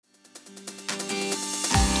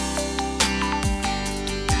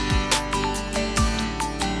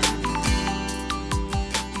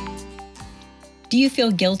Do you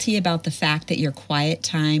feel guilty about the fact that your quiet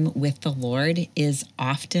time with the Lord is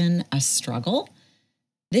often a struggle?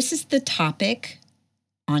 This is the topic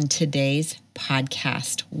on today's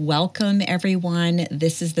podcast. Welcome, everyone.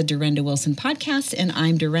 This is the Durenda Wilson podcast, and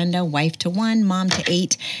I'm Durenda, wife to 1, mom to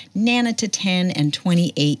 8, nana to 10, and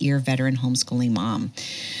 28-year veteran homeschooling mom.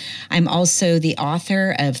 I'm also the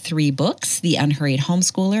author of 3 books: The Unhurried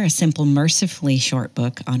Homeschooler, a simple, mercifully short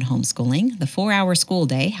book on homeschooling; The 4-Hour School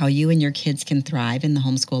Day, How You and Your Kids Can Thrive in the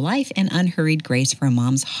Homeschool Life; and Unhurried Grace for a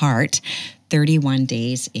Mom's Heart, 31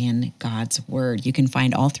 Days in God's Word. You can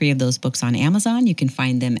find all 3 of those books on Amazon. You can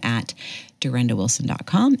find them at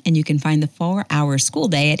durendawilson.com, and you can find the 4-Hour School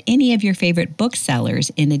Day at any of your favorite booksellers,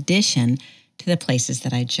 in addition to the places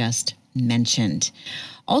that I just mentioned.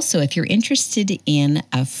 Also, if you're interested in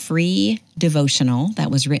a free devotional that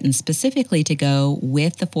was written specifically to go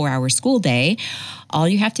with the 4-Hour School Day, all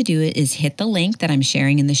you have to do is hit the link that I'm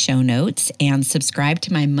sharing in the show notes and subscribe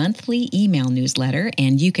to my monthly email newsletter,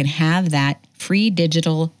 and you can have that free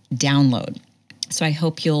digital download. So I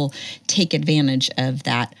hope you'll take advantage of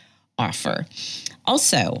that offer.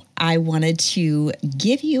 Also, I wanted to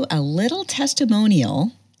give you a little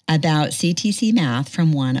testimonial about CTC Math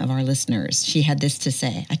from one of our listeners. She had this to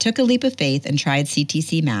say: I took a leap of faith and tried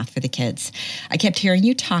CTC Math for the kids. I kept hearing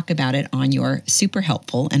you talk about it on your super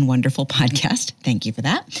helpful and wonderful podcast. Thank you for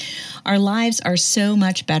that. Our lives are so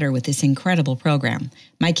much better with this incredible program.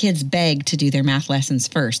 My kids beg to do their math lessons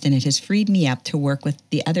first, and it has freed me up to work with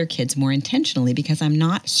the other kids more intentionally because I'm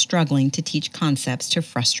not struggling to teach concepts to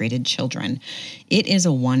frustrated children. It is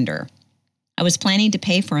a wonder. I was planning to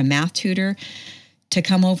pay for a math tutor to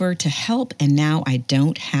come over to help, and now I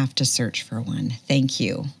don't have to search for one. Thank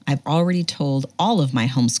you. I've already told all of my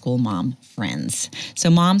homeschool mom friends. So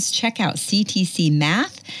moms, check out CTC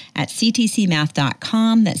Math at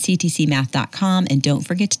ctcmath.com. That's ctcmath.com. And don't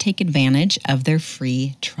forget to take advantage of their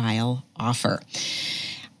free trial offer.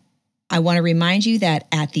 I want to remind you that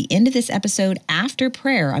at the end of this episode, after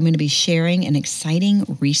prayer, I'm going to be sharing an exciting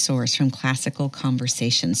resource from Classical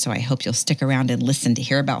Conversations. So I hope you'll stick around and listen to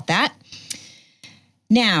hear about that.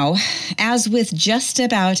 Now, as with just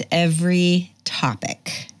about every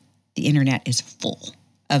topic, the internet is full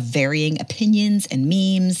of varying opinions and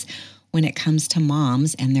memes when it comes to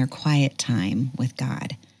moms and their quiet time with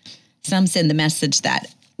God. Some send the message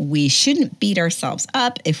that we shouldn't beat ourselves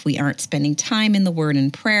up if we aren't spending time in the Word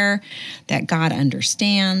and prayer, that God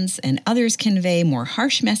understands, and others convey more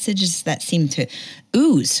harsh messages that seem to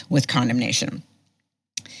ooze with condemnation.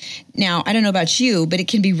 Now, I don't know about you, but it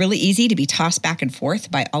can be really easy to be tossed back and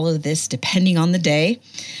forth by all of this depending on the day.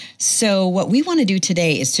 So what we want to do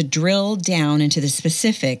today is to drill down into the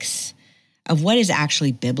specifics of what is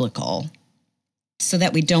actually biblical so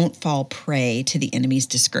that we don't fall prey to the enemy's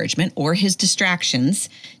discouragement or his distractions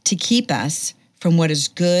to keep us from what is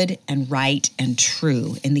good and right and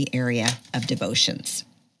true in the area of devotions.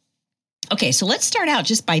 Okay, so let's start out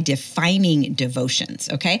just by defining devotions,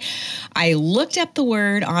 okay? I looked up the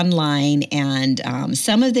word online, and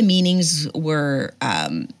some of the meanings were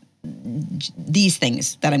these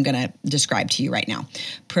things that I'm going to describe to you right now: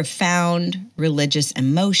 profound religious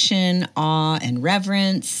emotion, awe and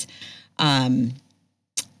reverence,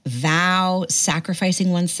 vow,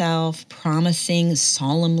 sacrificing oneself, promising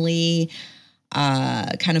solemnly,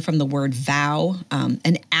 kind of from the word vow,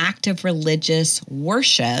 an act of religious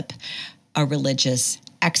worship, a religious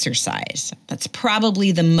exercise. That's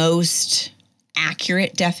probably the most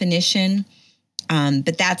accurate definition,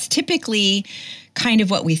 but that's typically kind of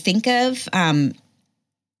what we think of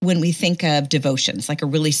when we think of devotions, like a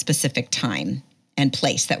really specific time and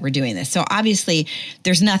place that we're doing this. So obviously,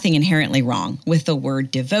 there's nothing inherently wrong with the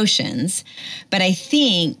word devotions, but I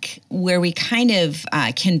think where we kind of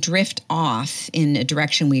can drift off in a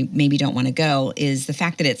direction we maybe don't want to go is the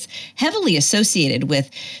fact that it's heavily associated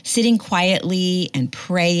with sitting quietly and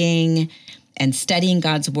praying and studying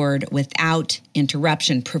God's word without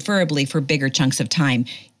interruption, preferably for bigger chunks of time,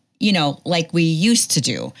 you know, like we used to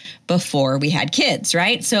do before we had kids,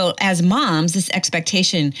 right? So as moms, this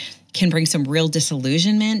expectation can bring some real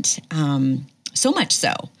disillusionment, so much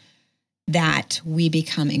so that we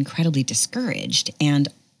become incredibly discouraged and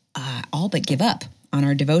all but give up on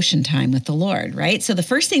our devotion time with the Lord, right? So the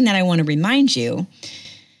first thing that I want to remind you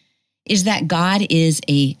is that God is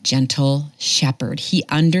a gentle shepherd. He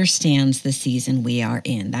understands the season we are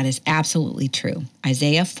in. That is absolutely true.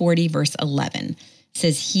 Isaiah 40, verse 11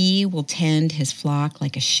 says, "He will tend his flock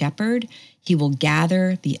like a shepherd. He will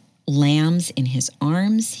gather the lambs in his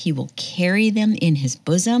arms. He will carry them in his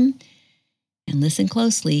bosom." And listen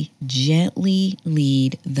closely, "gently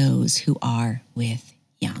lead those who are with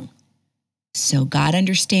young." So God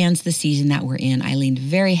understands the season that we're in. I leaned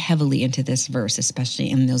very heavily into this verse, especially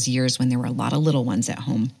in those years when there were a lot of little ones at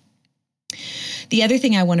home. The other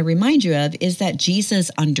thing I want to remind you of is that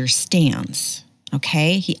Jesus understands,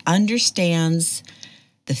 okay? He understands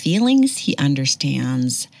the feelings. He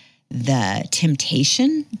understands the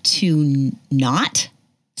temptation to not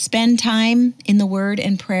spend time in the Word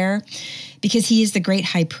and prayer because he is the great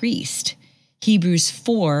high priest. Hebrews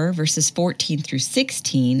 4, verses 14 through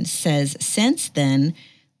 16 says, "Since then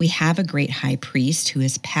we have a great high priest who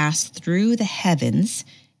has passed through the heavens,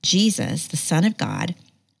 Jesus, the Son of God,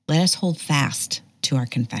 let us hold fast to our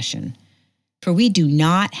confession. For we do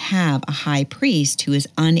not have a high priest who is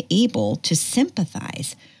unable to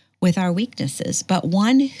sympathize with our weaknesses, but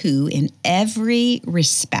one who in every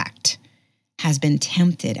respect has been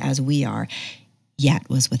tempted as we are, yet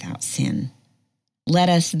was without sin. Let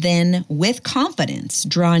us then with confidence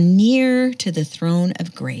draw near to the throne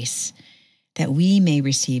of grace, that we may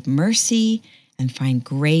receive mercy and find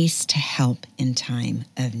grace to help in time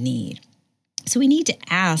of need." So we need to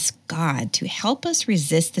ask God to help us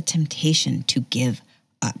resist the temptation to give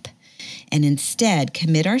up and instead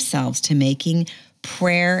commit ourselves to making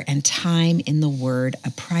prayer and time in the Word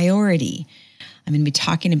a priority. I'm going to be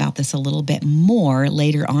talking about this a little bit more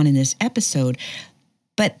later on in this episode,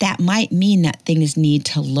 but that might mean that things need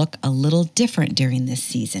to look a little different during this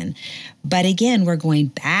season. But again, we're going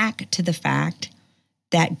back to the fact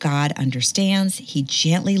that God understands. He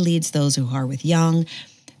gently leads those who are with young,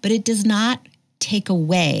 but it does not take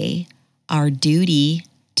away our duty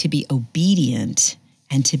to be obedient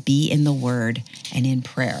and to be in the Word and in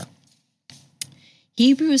prayer.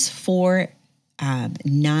 Hebrews 4,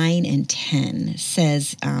 9 and 10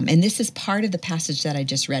 says, and this is part of the passage that I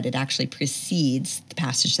just read. It actually precedes the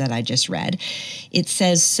passage that I just read. It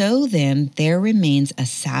says, "So then there remains a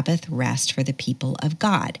Sabbath rest for the people of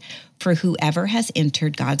God. For whoever has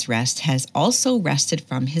entered God's rest has also rested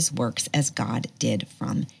from his works as God did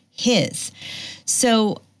from his."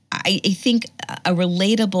 So I think a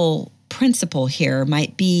relatable principle here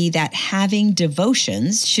might be that having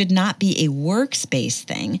devotions should not be a works-based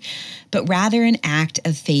thing, but rather an act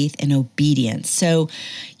of faith and obedience. So,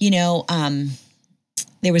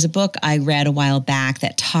 there was a book I read a while back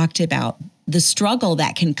that talked about the struggle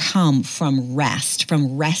that can come from rest,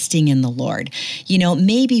 from resting in the Lord.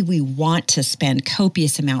 Maybe we want to spend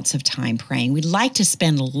copious amounts of time praying. We'd like to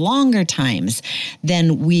spend longer times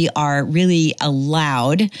than we are really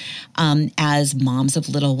allowed as moms of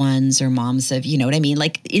little ones or moms of,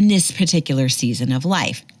 like in this particular season of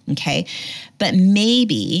life, okay? But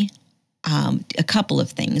maybe a couple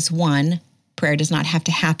of things. One, prayer does not have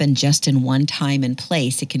to happen just in one time and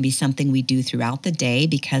place. It can be something we do throughout the day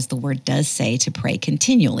because the Word does say to pray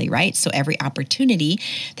continually, right? So every opportunity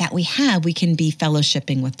that we have, we can be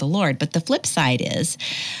fellowshipping with the Lord. But the flip side is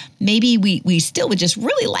maybe we still would just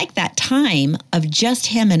really like that time of just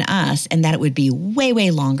Him and us, and that it would be way,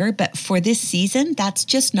 way longer. But for this season, that's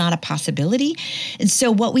just not a possibility. And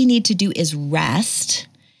so what we need to do is rest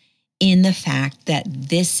in the fact that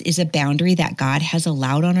this is a boundary that God has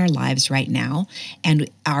allowed on our lives right now. And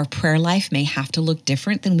our prayer life may have to look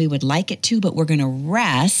different than we would like it to, but we're going to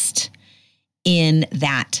rest in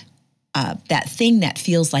that thing that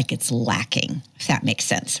feels like it's lacking, if that makes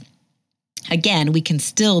sense. Again, we can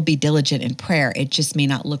still be diligent in prayer. It just may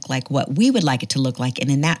not look like what we would like it to look like. And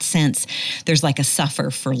in that sense, there's like a suffer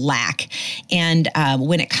for lack. And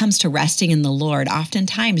when it comes to resting in the Lord,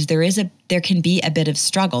 oftentimes there can be a bit of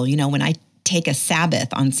struggle. When I take a Sabbath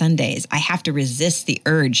on Sundays, I have to resist the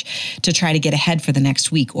urge to try to get ahead for the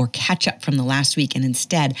next week or catch up from the last week, and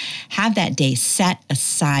instead have that day set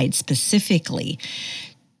aside specifically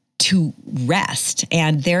to rest.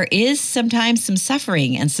 And there is sometimes some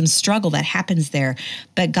suffering and some struggle that happens there,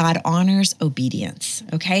 but God honors obedience.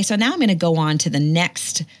 Okay, so now I'm going to go on to the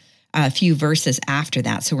next few verses after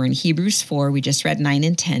that. So we're in Hebrews 4. We just read 9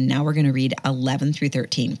 and 10. Now we're going to read 11 through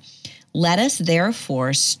 13. "Let us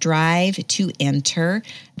therefore strive to enter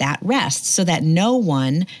that rest, so that no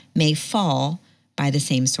one may fall by the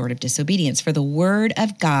same sort of disobedience. For the word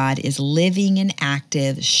of God is living and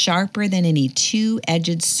active, sharper than any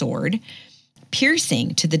two-edged sword,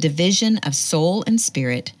 piercing to the division of soul and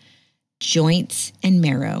spirit, joints and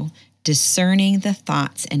marrow, discerning the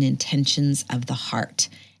thoughts and intentions of the heart.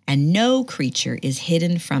 And no creature is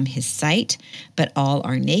hidden from his sight, but all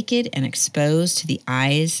are naked and exposed to the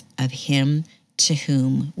eyes of him to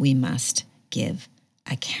whom we must give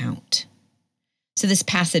account." So this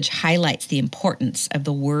passage highlights the importance of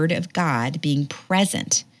the Word of God being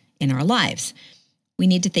present in our lives. We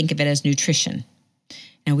need to think of it as nutrition.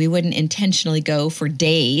 Now, we wouldn't intentionally go for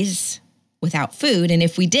days without food. And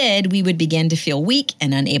if we did, we would begin to feel weak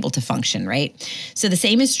and unable to function, right? So the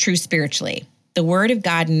same is true spiritually. The Word of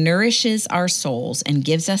God nourishes our souls and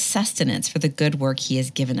gives us sustenance for the good work He has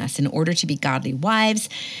given us. In order to be godly wives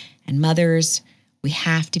and mothers, we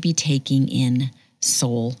have to be taking in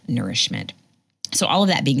soul nourishment. So all of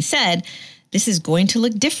that being said, this is going to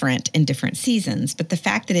look different in different seasons, but the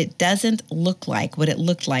fact that it doesn't look like what it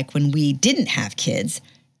looked like when we didn't have kids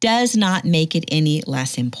does not make it any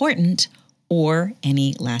less important or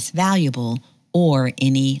any less valuable or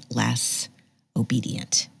any less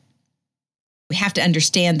obedient. We have to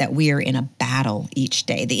understand that we are in a battle each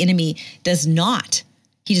day. The enemy does not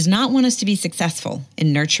want us to be successful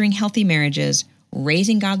in nurturing healthy marriages,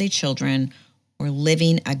 raising godly children, or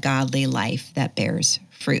living a godly life that bears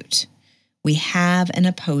fruit. We have an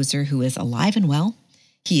opposer who is alive and well.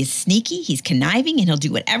 He is sneaky, he's conniving, and he'll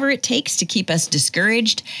do whatever it takes to keep us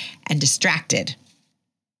discouraged and distracted.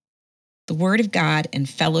 The Word of God and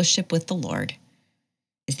fellowship with the Lord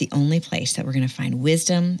is the only place that we're going to find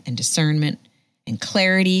wisdom and discernment and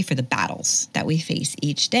clarity for the battles that we face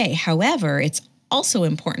each day. However, it's also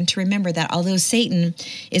important to remember that although Satan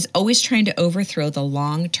is always trying to overthrow the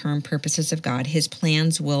long-term purposes of God, his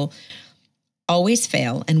plans will always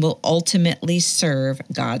fail and will ultimately serve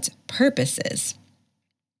God's purposes.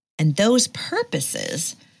 And those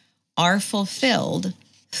purposes are fulfilled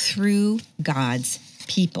through God's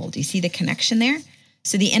people. Do you see the connection there?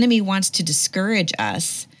 So the enemy wants to discourage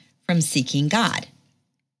us from seeking God.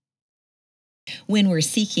 When we're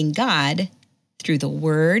seeking God through the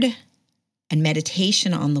Word and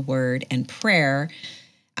meditation on the Word and prayer,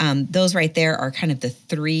 those right there are kind of the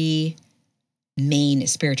three main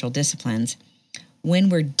spiritual disciplines. When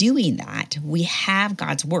we're doing that, we have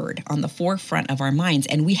God's Word on the forefront of our minds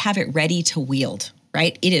and we have it ready to wield,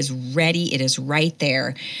 right? It is ready. It is right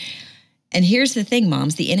there. And here's the thing,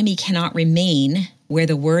 moms, the enemy cannot remain where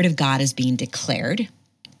the Word of God is being declared.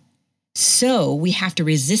 So we have to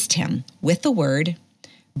resist him with the Word,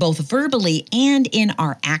 both verbally and in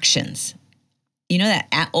our actions. You know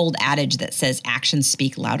that old adage that says actions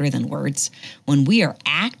speak louder than words? When we are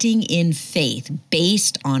acting in faith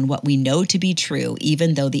based on what we know to be true,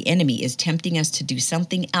 even though the enemy is tempting us to do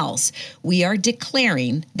something else, we are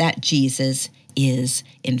declaring that Jesus is,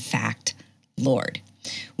 in fact, Lord.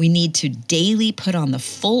 We need to daily put on the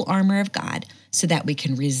full armor of God so that we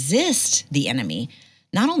can resist the enemy,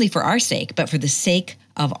 not only for our sake, but for the sake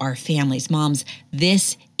of our families. Moms,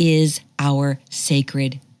 this is our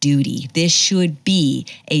sacred duty. This should be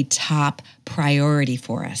a top priority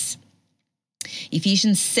for us.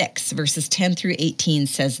 Ephesians 6, verses 10 through 18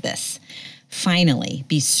 says this, "Finally,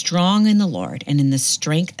 be strong in the Lord and in the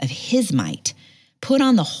strength of his might. Put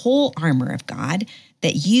on the whole armor of God,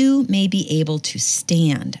 that you may be able to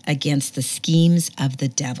stand against the schemes of the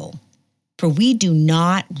devil. For we do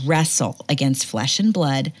not wrestle against flesh and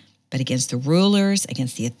blood, but against the rulers,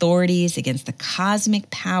 against the authorities, against the cosmic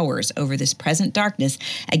powers over this present darkness,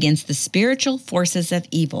 against the spiritual forces of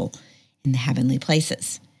evil in the heavenly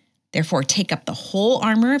places. Therefore, take up the whole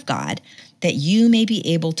armor of God, that you may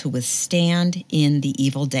be able to withstand in the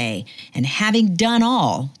evil day, and having done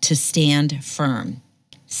all, to stand firm.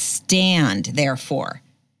 Stand, therefore,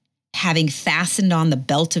 having fastened on the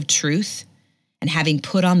belt of truth, and having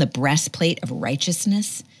put on the breastplate of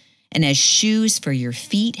righteousness, and as shoes for your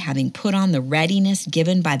feet, having put on the readiness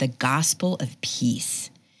given by the gospel of peace.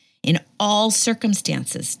 In all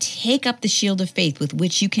circumstances, take up the shield of faith with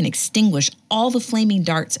which you can extinguish all the flaming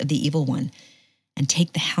darts of the evil one, and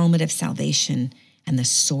take the helmet of salvation and the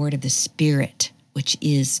sword of the Spirit, which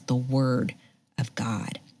is the word of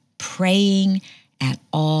God, praying at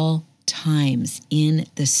all times in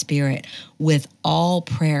the Spirit with all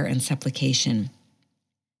prayer and supplication.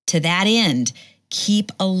 To that end,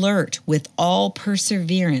 keep alert with all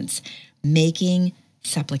perseverance, making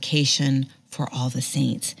supplication for all the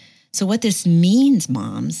saints." So what this means,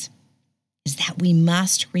 moms, is that we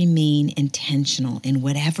must remain intentional in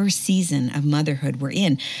whatever season of motherhood we're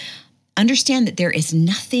in. Understand that there is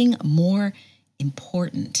nothing more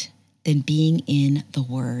important than being in the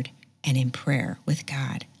Word and in prayer with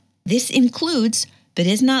God. This includes, but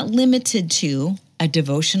is not limited to, a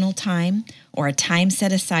devotional time or a time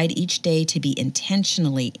set aside each day to be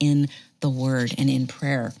intentionally in the Word and in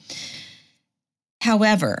prayer.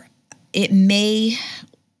 However, it may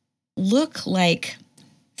look like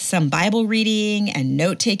some Bible reading and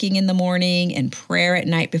note-taking in the morning and prayer at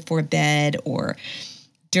night before bed or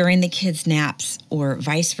during the kids' naps or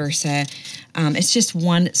vice versa. It's just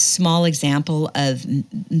one small example of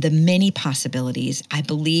the many possibilities. I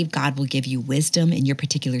believe God will give you wisdom in your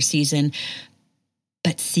particular season,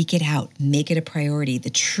 but seek it out, make it a priority. The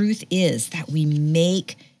truth is that we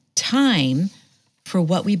make time for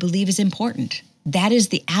what we believe is important. That is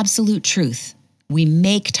the absolute truth. We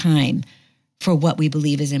make time for what we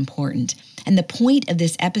believe is important. And the point of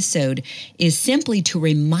this episode is simply to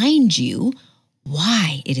remind you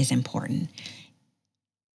why it is important.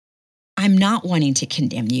 I'm not wanting to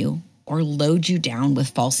condemn you or load you down with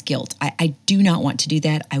false guilt. I do not want to do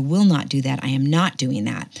that. I will not do that. I am not doing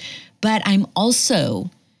that. But I'm also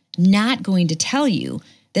not going to tell you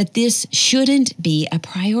that this shouldn't be a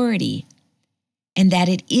priority and that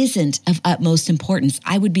it isn't of utmost importance.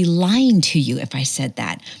 I would be lying to you if I said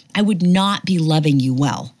that. I would not be loving you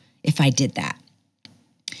well if I did that.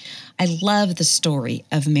 I love the story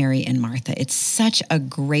of Mary and Martha. It's such a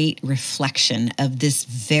great reflection of this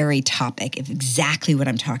very topic, of exactly what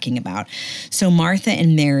I'm talking about. So Martha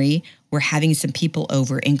and Mary were having some people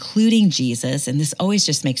over, including Jesus. And this always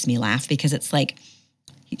just makes me laugh because it's like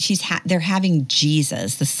they're having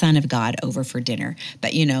Jesus, the Son of God, over for dinner.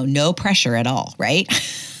 But, no pressure at all, right?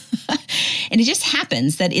 And it just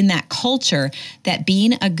happens that in that culture, that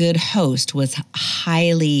being a good host was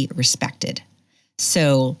highly respected.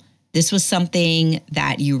 So this was something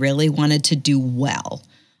that you really wanted to do well.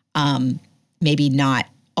 Maybe not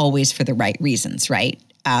always for the right reasons, right?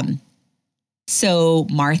 So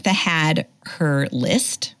Martha had her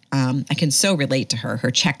list. I can so relate to her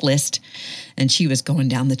checklist. And she was going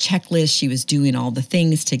down the checklist. She was doing all the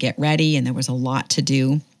things to get ready, and there was a lot to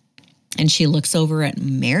do. And she looks over at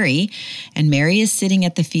Mary, and Mary is sitting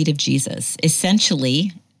at the feet of Jesus,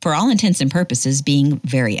 essentially, for all intents and purposes, being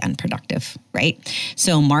very unproductive, right?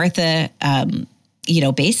 So Martha,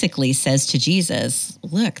 basically says to Jesus,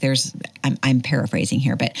 look, I'm paraphrasing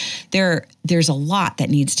here, but there's a lot that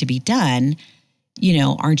needs to be done.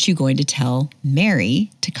 Aren't you going to tell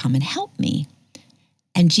Mary to come and help me?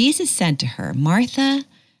 And Jesus said to her, Martha,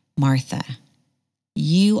 Martha,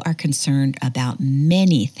 you are concerned about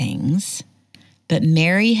many things, but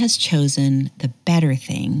Mary has chosen the better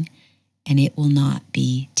thing, and it will not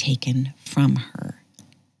be taken from her.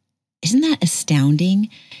 Isn't that astounding?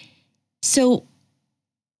 So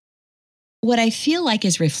what I feel like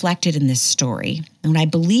is reflected in this story, and what I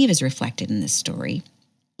believe is reflected in this story,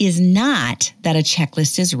 is not that a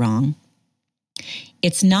checklist is wrong.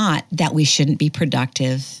 It's not that we shouldn't be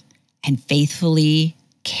productive and faithfully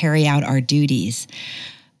carry out our duties.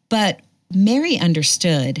 But Mary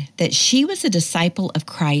understood that she was a disciple of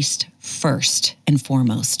Christ first and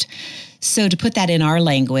foremost. So to put that in our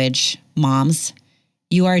language, moms,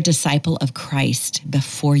 you are a disciple of Christ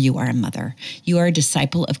before you are a mother. You are a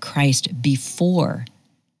disciple of Christ before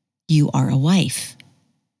you are a wife.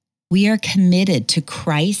 We are committed to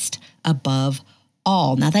Christ above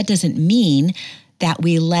all. Now, that doesn't mean that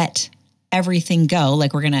we let everything go,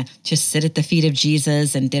 like we're going to just sit at the feet of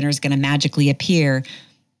Jesus and dinner's going to magically appear.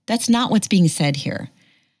 That's not what's being said here.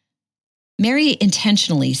 Mary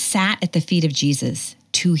intentionally sat at the feet of Jesus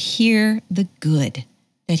to hear the good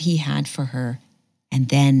that he had for her. And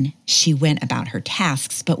then she went about her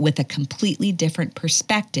tasks, but with a completely different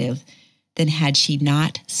perspective than had she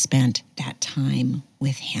not spent that time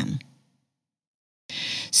with him.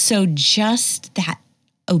 So just that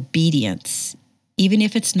obedience, even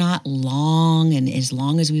if it's not long and as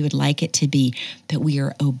long as we would like it to be, but we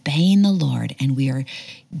are obeying the Lord and we are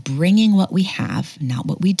bringing what we have, not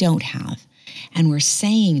what we don't have. And we're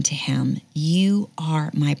saying to him, you are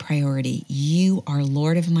my priority. You are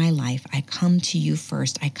Lord of my life. I come to you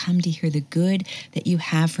first. I come to hear the good that you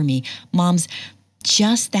have for me. Moms,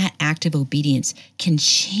 just that act of obedience can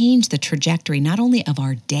change the trajectory, not only of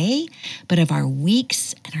our day, but of our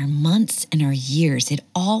weeks and our months and our years. It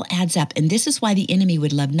all adds up. And this is why the enemy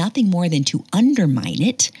would love nothing more than to undermine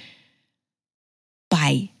it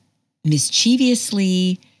by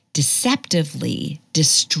mischievously, deceptively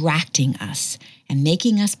distracting us and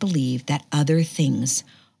making us believe that other things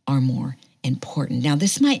are more important. Now,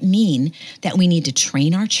 this might mean that we need to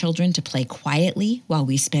train our children to play quietly while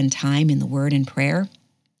we spend time in the Word and prayer.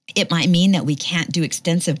 It might mean that we can't do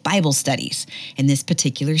extensive Bible studies in this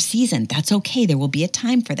particular season. That's okay. There will be a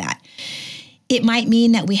time for that. It might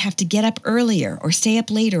mean that we have to get up earlier or stay up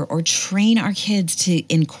later or train our kids to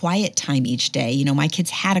in quiet time each day. My kids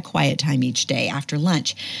had a quiet time each day after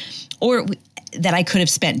lunch, or that I could have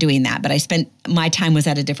spent doing that, but my time was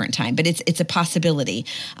at a different time, but it's a possibility.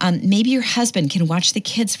 Maybe your husband can watch the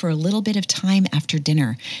kids for a little bit of time after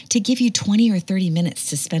dinner to give you 20 or 30 minutes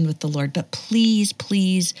to spend with the Lord. But please,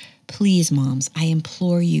 please, please, moms, I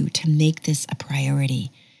implore you to make this a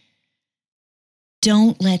priority.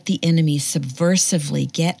 Don't let the enemy subversively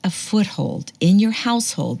get a foothold in your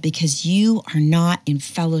household because you are not in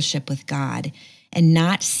fellowship with God and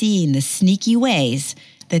not seeing the sneaky ways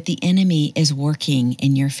that the enemy is working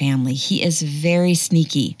in your family. He is very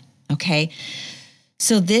sneaky, okay?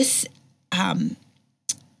 So this,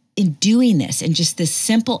 in doing this, and just this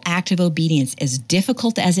simple act of obedience, as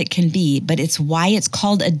difficult as it can be, but it's why it's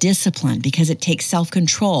called a discipline, because it takes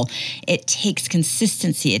self-control. It takes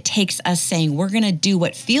consistency. It takes us saying, we're going to do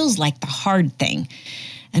what feels like the hard thing,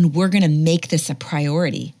 and we're going to make this a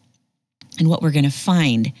priority. And what we're going to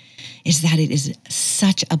find is that it is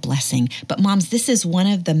such a blessing. But moms, this is one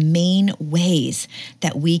of the main ways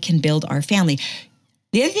that we can build our family.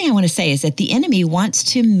 The other thing I want to say is that the enemy wants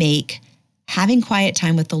to make having quiet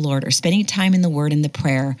time with the Lord or spending time in the Word and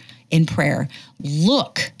in prayer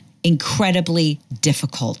look incredibly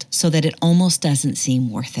difficult so that it almost doesn't seem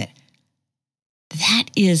worth it. That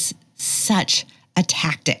is such a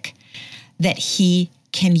tactic that he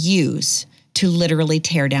can use to literally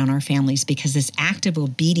tear down our families, because this act of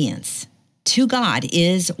obedience to God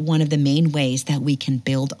is one of the main ways that we can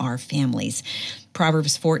build our families.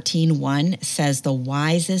 Proverbs 14:1 says, "The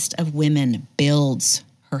wisest of women builds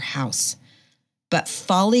her house, but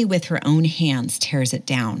folly with her own hands tears it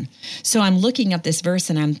down." So I'm looking up this verse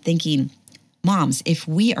and I'm thinking, moms, if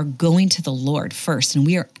we are going to the Lord first and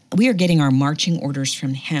we are getting our marching orders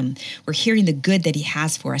from him, we're hearing the good that he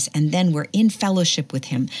has for us, and then we're in fellowship with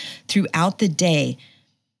him throughout the day,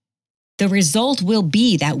 the result will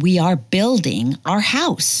be that we are building our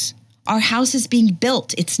house. Our house is being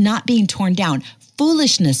built. It's not being torn down.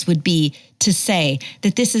 Foolishness would be to say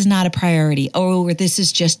that this is not a priority, or this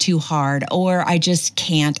is just too hard, or I just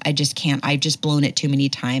can't. I've just blown it too many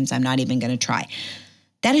times. I'm not even going to try.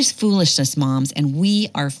 That is foolishness, moms. And we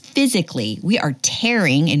are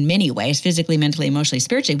tearing in many ways, physically, mentally, emotionally,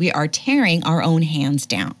 spiritually, we are tearing our own hands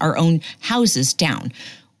down, our own houses down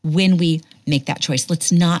when we make that choice.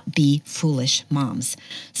 Let's not be foolish moms.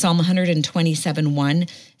 Psalm 127:1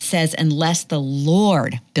 says, "Unless the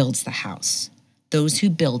Lord builds the house, those who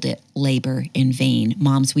build it labor in vain."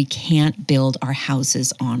 Moms, we can't build our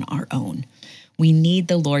houses on our own. We need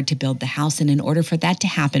the Lord to build the house. And in order for that to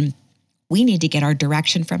happen, we need to get our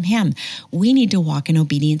direction from him. We need to walk in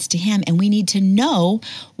obedience to him, and we need to know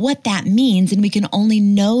what that means. And we can only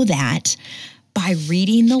know that by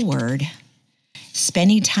reading the word,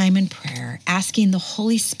 spending time in prayer, asking the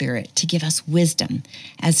Holy Spirit to give us wisdom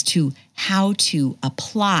as to how to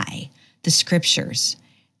apply the scriptures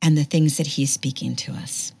and the things that he's speaking to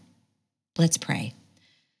us. Let's pray.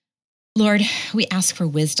 Lord, we ask for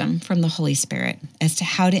wisdom from the Holy Spirit as to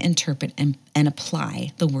how to interpret and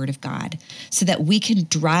apply the word of God so that we can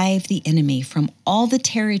drive the enemy from all the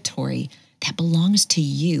territory that belongs to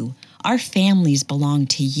you. Our families belong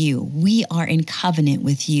to you. We are in covenant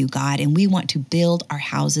with you, God, and we want to build our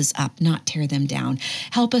houses up, not tear them down.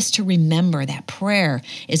 Help us to remember that prayer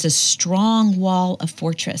is a strong wall of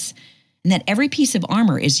fortress, and that every piece of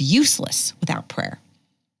armor is useless without prayer.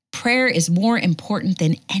 Prayer is more important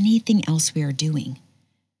than anything else we are doing.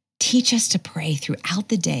 Teach us to pray throughout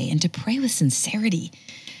the day and to pray with sincerity.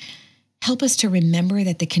 Help us to remember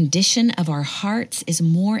that the condition of our hearts is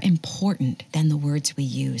more important than the words we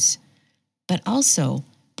use. But also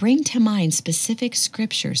bring to mind specific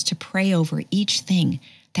scriptures to pray over each thing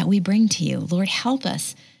that we bring to you. Lord, help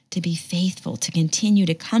us to be faithful, to continue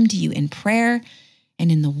to come to you in prayer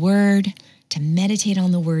and in the word, to meditate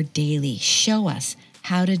on the word daily. Show us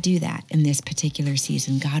how to do that in this particular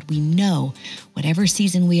season. God, we know whatever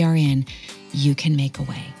season we are in, you can make a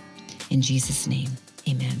way. In Jesus' name,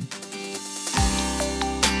 amen.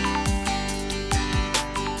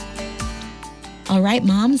 All right,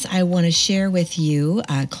 moms, I want to share with you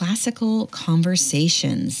classical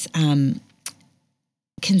conversations.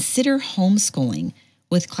 Consider homeschooling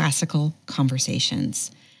with classical conversations.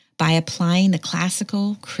 By applying the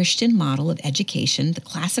classical Christian model of education, the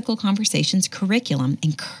Classical Conversations curriculum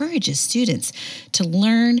encourages students to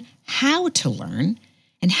learn how to learn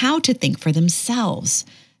and how to think for themselves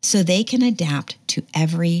so they can adapt to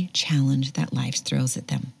every challenge that life throws at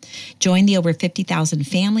them. Join the over 50,000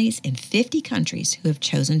 families in 50 countries who have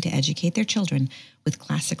chosen to educate their children with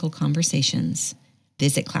Classical Conversations.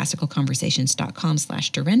 Visit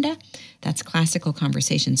classicalconversations.com/Dorinda. That's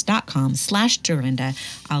classicalconversations.com/Dorinda.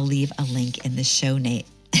 I'll leave a link in the show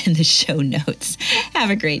notes. Have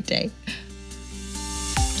a great day.